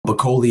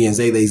Bakoole and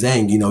Zhilei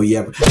Zhang. You know, you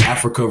have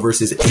Africa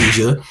versus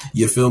Asia.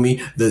 You feel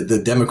me?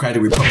 The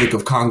Democratic Republic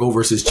of Congo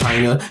versus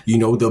China. You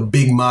know, the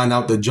big man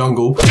out the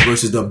jungle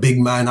versus the big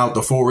man out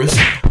the forest.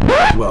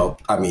 Well,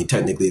 I mean,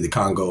 technically the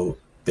Congo,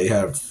 they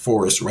have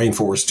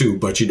rainforest too,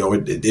 but you know,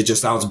 it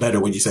just sounds better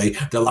when you say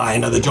the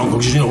lion of the jungle,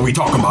 because you know what we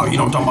talking about, you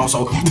know what I'm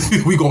talking about?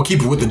 So we gonna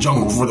keep it with the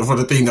jungle for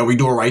the thing that we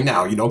doing right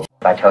now, you know?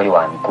 If I tell you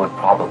I'm good,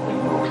 probably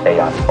you'll say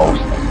I'm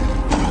boasting.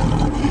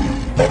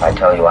 But if I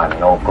tell you I'm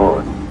no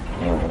good,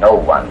 you know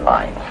one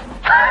line.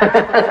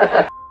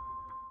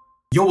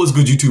 Yo, what's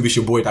good, YouTube? It's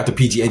your boy, Dr.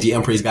 PG, NG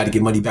Emperor's got to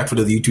get money back for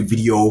another YouTube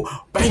video.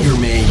 Banger,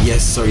 man.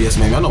 Yes, sir. Yes,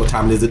 man. I know what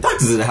time it is. The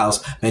doctor's in the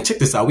house. Man, check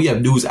this out. We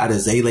have news out of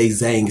Zhilei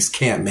Zhang's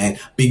camp, man.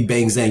 Big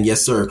Bang Zhang.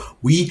 Yes, sir.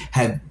 We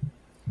have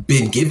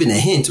been given a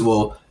hint.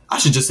 Well, I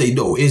should just say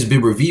no. It's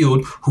been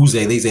revealed who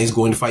Zhilei Zhang is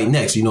going to fight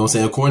next. You know what I'm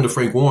saying? According to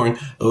Frank Warren,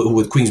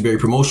 with Queensberry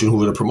Promotion, who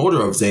was the promoter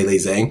of Zhilei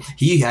Zhang,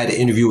 he had an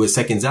interview with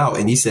Seconds Out,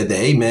 and he said that,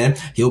 hey, man,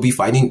 he'll be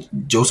fighting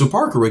Joseph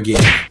Parker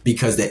again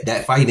because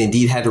that fight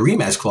indeed had a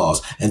rematch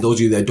clause. And those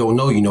of you that don't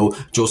know, you know,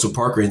 Joseph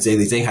Parker and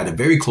Zhilei Zhang had a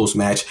very close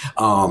match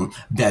that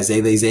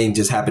Zhilei Zhang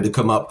just happened to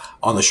come up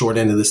on the short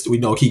end of the stick. We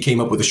know he came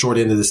up with the short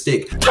end of the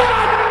stick.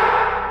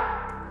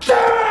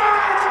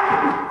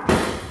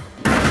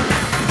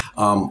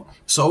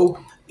 So,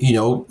 you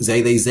know,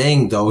 Zhilei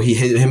Zhang, though,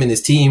 him and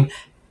his team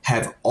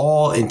have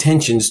all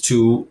intentions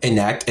to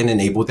enact and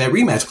enable that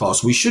rematch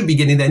clause. We should be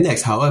getting that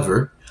next.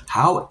 However,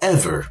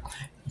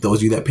 those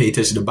of you that pay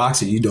attention to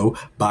boxing, you know,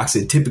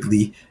 boxing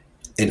typically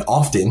and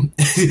often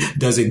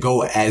doesn't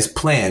go as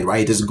planned,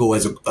 right? It doesn't go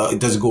as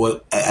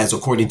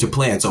according to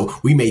plan. So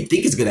we may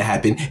think it's going to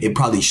happen. It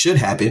probably should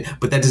happen,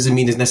 but that doesn't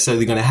mean it's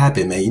necessarily going to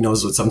happen, man. You know,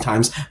 so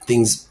sometimes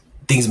things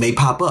may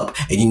pop up,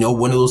 and you know,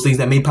 one of those things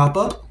that may pop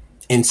up.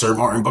 Insert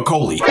Martin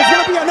Bakoole. There's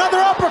going to be another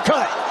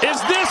uppercut. Is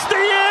this the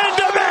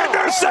end of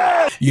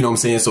Anderson? You know what I'm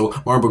saying? So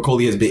Martin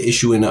Bakoole has been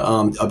issuing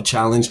a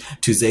challenge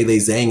to Zhilei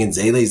Zhang, and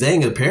Zhilei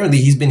Zhang, apparently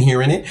he's been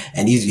hearing it,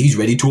 and he's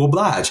ready to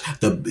oblige.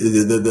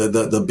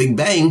 The Big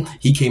Bang,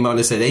 he came out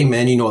and said, hey,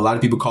 man, you know, a lot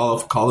of people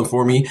calling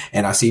for me,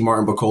 and I see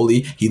Martin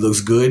Bakoole. He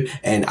looks good,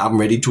 and I'm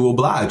ready to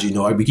oblige. You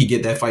know, we could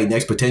get that fight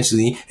next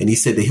potentially, and he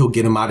said that he'll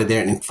get him out of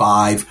there in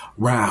 5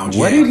 rounds.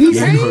 What did he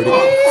say? You heard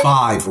it.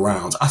 5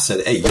 rounds. I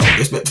said, hey,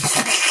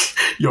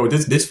 yo,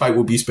 this fight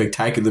will be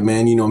spectacular,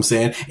 man. You know what I'm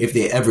saying? If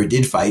they ever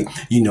did fight,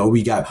 you know,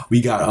 we got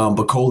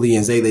Bakoole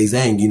and Zhilei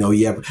Zhang. You know,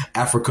 you have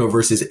Africa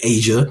versus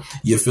Asia.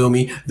 You feel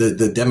me?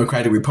 The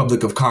Democratic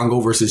Republic of Congo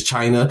versus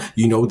China.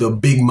 You know, the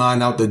big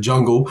man out the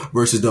jungle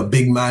versus the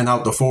big man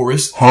out the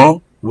forest. Huh?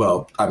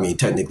 Well, I mean,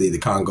 technically the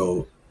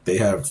Congo, they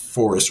have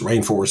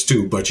rainforest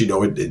too, but you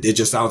know, it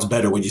just sounds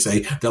better when you say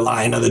the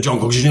lion of the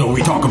jungle, because you know what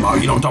we talking about,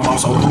 you know what I'm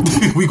talking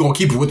about? So we gonna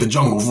keep it with the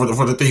jungle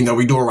for the thing that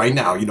we doing right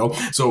now, you know?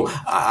 So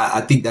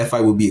I think that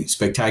fight will be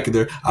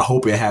spectacular. I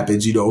hope it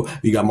happens. You know,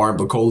 we got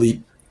Martin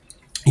Bakoole.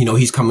 You know,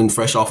 he's coming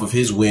fresh off of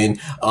his win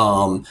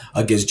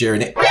against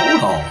Jared.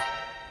 Hold on.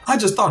 I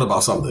just thought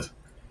about something.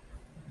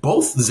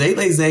 Both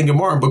Zhilei Zhang and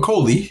Martin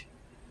Bakoole,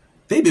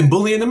 they've been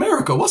bullying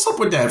America. What's up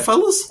with that,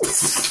 fellas?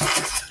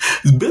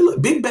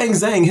 Big Bang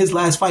Zhang, his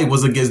last fight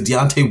was against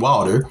Deontay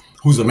Wilder,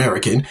 who's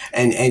American,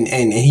 and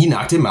he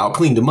knocked him out,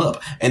 cleaned him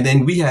up. And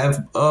then we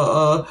have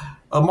Martin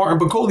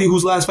Bakoole,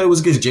 whose last fight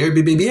was against Jared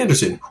Big Baby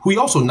Anderson, who he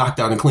also knocked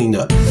out and cleaned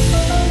up.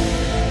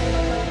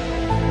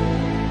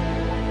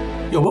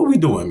 Yo, what we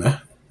doing, man?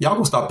 Y'all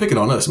gonna stop picking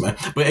on us, man.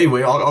 But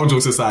anyway, all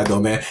jokes aside,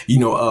 though, man, you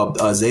know,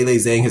 Zhilei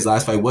Zhang, his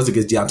last fight was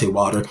against Deontay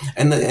Wilder,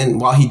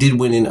 and while he did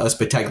win in a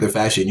spectacular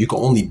fashion, you can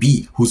only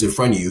beat who's in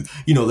front of you.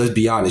 You know, let's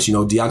be honest. You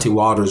know, Deontay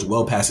Wilder is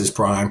well past his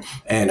prime,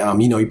 and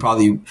you know,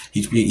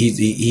 he's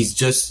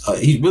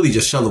really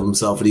just shell of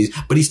himself,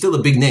 but he's still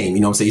a big name.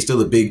 You know what I'm saying? He's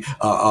still a big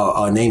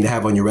name to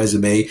have on your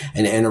resume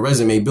and a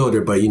resume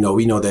builder. But you know,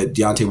 we know that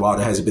Deontay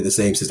Wilder hasn't been the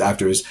same since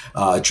after his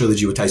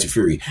trilogy with Tyson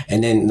Fury.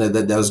 And then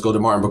let's go to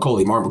Martin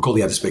Bakoole. Martin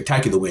Bakoole had a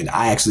spectacular win.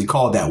 I actually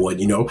called that one,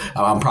 you know.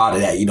 I'm proud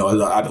of that. You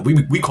know,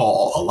 we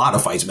call a lot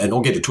of fights, man.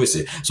 Don't get it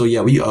twisted. So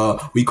yeah,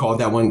 we called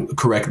that one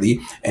correctly,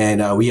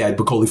 and we had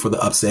Bakoole for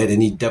the upset, and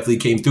he definitely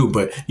came through.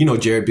 But you know,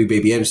 Jared Big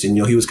Baby Anderson,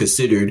 you know, he was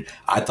considered,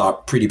 I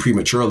thought, pretty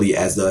prematurely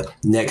as the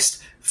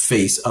next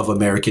face of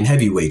American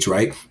heavyweights,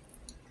 right?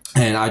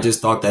 And I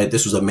just thought that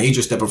this was a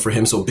major step up for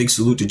him. So big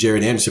salute to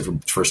Jared Anderson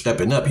for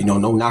stepping up. You know,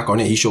 no knock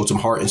on it. He showed some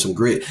heart and some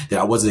grit that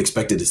I wasn't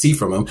expected to see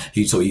from him.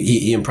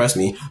 He impressed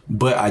me.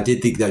 But I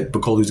did think that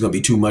Bakoole was going to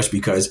be too much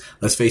because,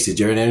 let's face it,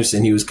 Jared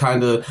Anderson, he was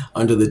kind of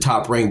under the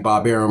top-ranked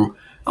Bob Arum,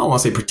 I don't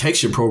want to say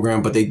protection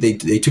program, but they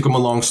took him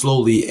along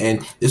slowly,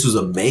 and this was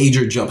a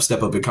major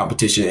step up in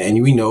competition.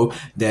 And we know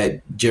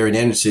that Jared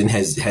Anderson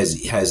has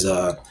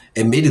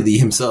admittedly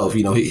himself,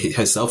 you know, he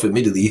has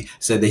self-admittedly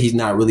said that he's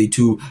not really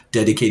too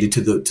dedicated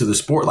to the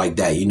sport like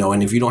that, you know.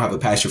 And if you don't have a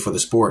passion for the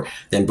sport,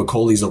 then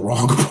Bakoole's the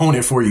wrong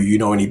opponent for you, you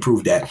know, and he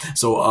proved that.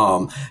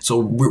 So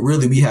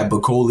really we have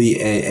Bakoole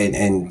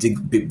and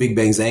Big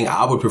Bang Zhang.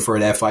 I would prefer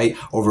that fight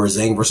over a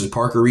Zhang versus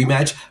Parker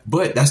rematch,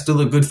 but that's still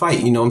a good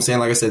fight, you know what I'm saying?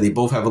 Like I said, they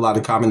both have a lot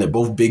of common. They're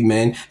both big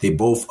men. They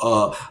both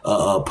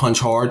punch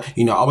hard.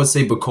 You know, I would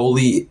say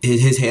Bakoole,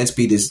 his hand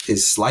speed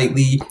is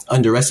slightly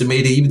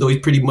underestimated, even though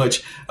he's pretty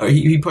much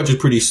he punches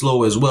pretty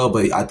slow as well.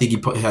 But I think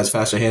he has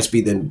faster hand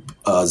speed than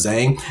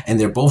Zhang, and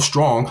they're both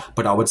strong.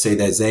 But I would say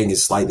that Zhang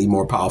is slightly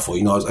more powerful,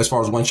 you know, as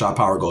far as one-shot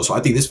power goes. So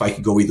I think this fight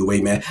could go either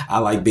way, man. I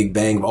like Big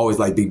Bang. I've always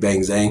liked Big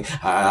Bang Zhang.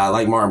 I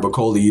like Martin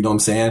Bakoole, you know what I'm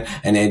saying?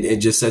 And it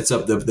just sets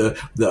up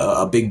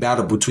the big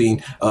battle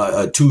between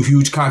two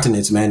huge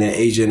continents, man, in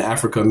Asia and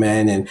Africa,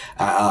 man, and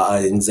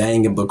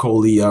Zhang and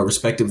Bakoole,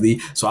 respectively.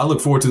 So I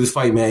look forward to this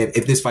fight, man,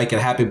 if this fight can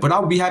happen. But I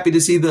would be happy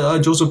to see the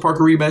Joseph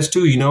Parker rematch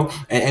too, you know,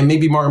 and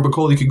maybe Martin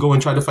Bakoole could go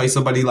and try to fight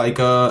somebody like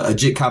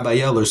Ajit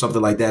Kabayel or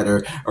something like that,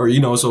 or you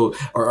know, so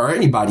or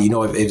anybody, you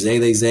know, if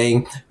Zhilei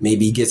Zhang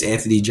maybe gets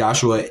Anthony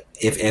Joshua,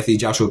 if Anthony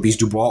Joshua beats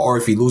Dubois, or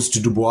if he loses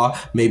to Dubois,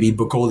 maybe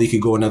Bakoole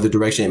could go another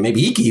direction, and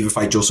maybe he could even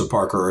fight Joseph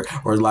Parker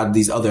or a lot of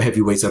these other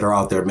heavyweights that are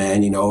out there,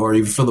 man, you know, or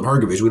even Filip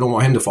Hrgović. We don't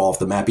want him to fall off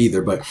the map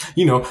either, but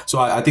you know, so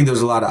I think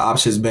there's a lot of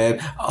options, man.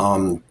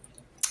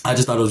 I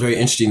just thought it was very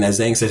interesting that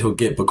Zhang said he'll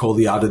get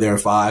Bakoole out of there in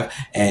 5,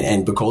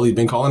 and Bakole's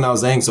been calling out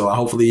Zhang, so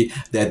hopefully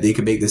that they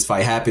can make this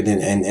fight happen,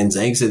 and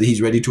Zhang said he's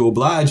ready to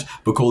oblige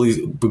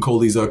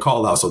Bakole's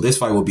call out. So this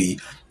fight will be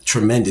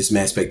tremendous,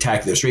 man,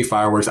 spectacular, straight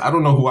fireworks. I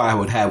don't know who I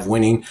would have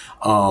winning.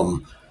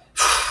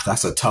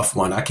 That's a tough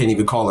one. I can't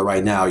even call it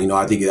right now. You know,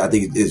 I think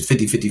it's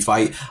 50-50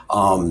 fight.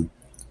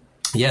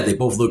 Yeah, they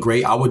both look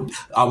great. I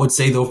would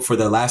say though, for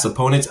the last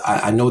opponents,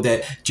 I know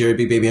that Jared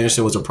Big Baby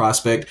Anderson was a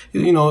prospect,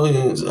 you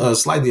know,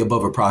 slightly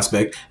above a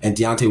prospect, and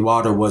Deontay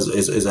Wilder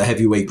is a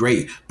heavyweight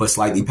great, but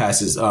slightly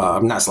passes,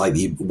 not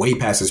slightly, way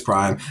past his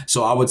prime.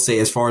 So I would say,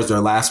 as far as their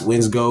last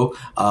wins go,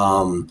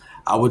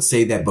 I would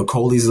say that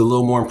Bakoole is a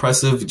little more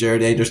impressive.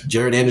 Jared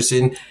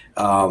Anderson,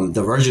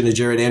 the version of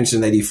Jared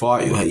Anderson that he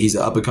fought, he's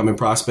an up-and-coming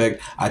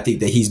prospect. I think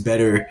that he's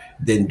better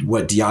than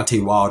what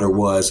Deontay Wilder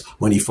was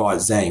when he fought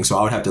Zhang. So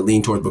I would have to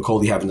lean towards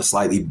Bakoole having a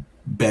slightly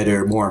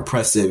better, more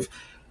impressive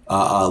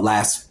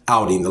last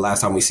outing, the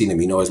last time we seen him,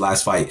 you know, his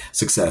last fight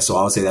success. So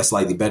I would say that's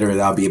slightly better.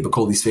 That'll be in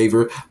Bakole's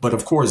favor. But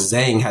of course,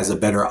 Zhang has a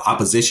better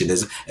opposition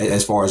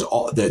as far as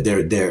all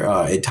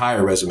their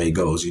entire resume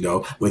goes, you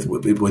know,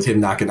 with him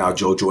knocking out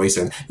Joe Joyce,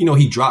 and you know,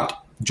 he dropped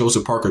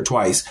Joseph Parker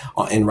twice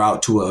en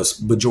route to a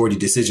majority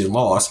decision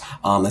loss.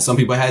 And some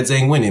people had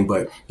Zhang winning,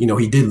 but you know,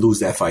 he did lose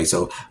that fight.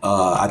 So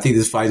I think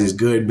this fight is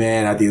good,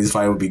 man. I think this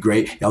fight would be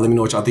great. Y'all let me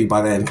know what y'all think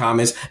about that in the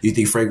comments. Do you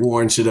think Frank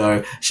Warren should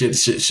allow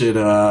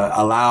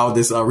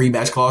this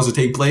rematch clause to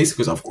take place?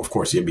 Because of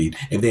course, I mean,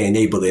 if they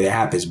enable it, it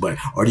happens. But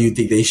or do you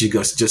think they should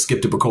just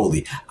skip to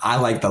Bakoole? I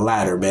like the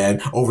latter,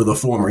 man, over the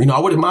former. You know, I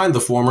wouldn't mind the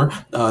former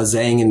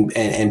Zhang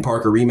and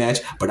Parker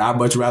rematch, but I'd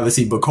much rather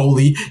see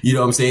Bakoole, you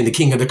know what I'm saying, the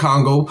king of the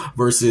Congo,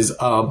 versus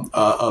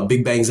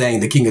Big Bang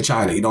Zhang, the king of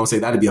China. You know what I'm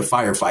saying? That'd be a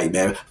firefight,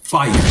 man.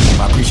 Fire.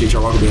 I appreciate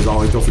y'all rocking as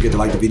always. Don't forget to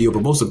like the video,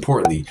 but most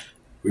importantly,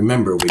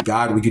 remember, with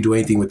God, we can do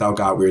anything. Without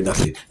God, we're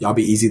nothing. Y'all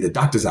be easy. The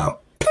doctor's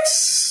out.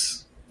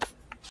 Peace.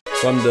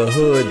 From the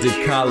hood to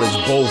college,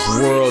 both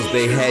worlds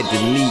they had to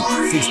meet.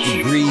 6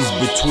 degrees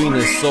between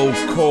us, so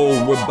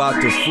cold we're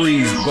about to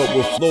freeze. But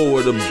we're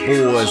Florida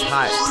boys,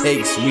 hot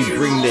takes, we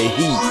bring the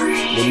heat.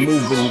 We're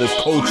moving the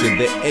culture,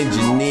 the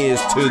engineers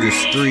to the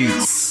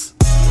streets.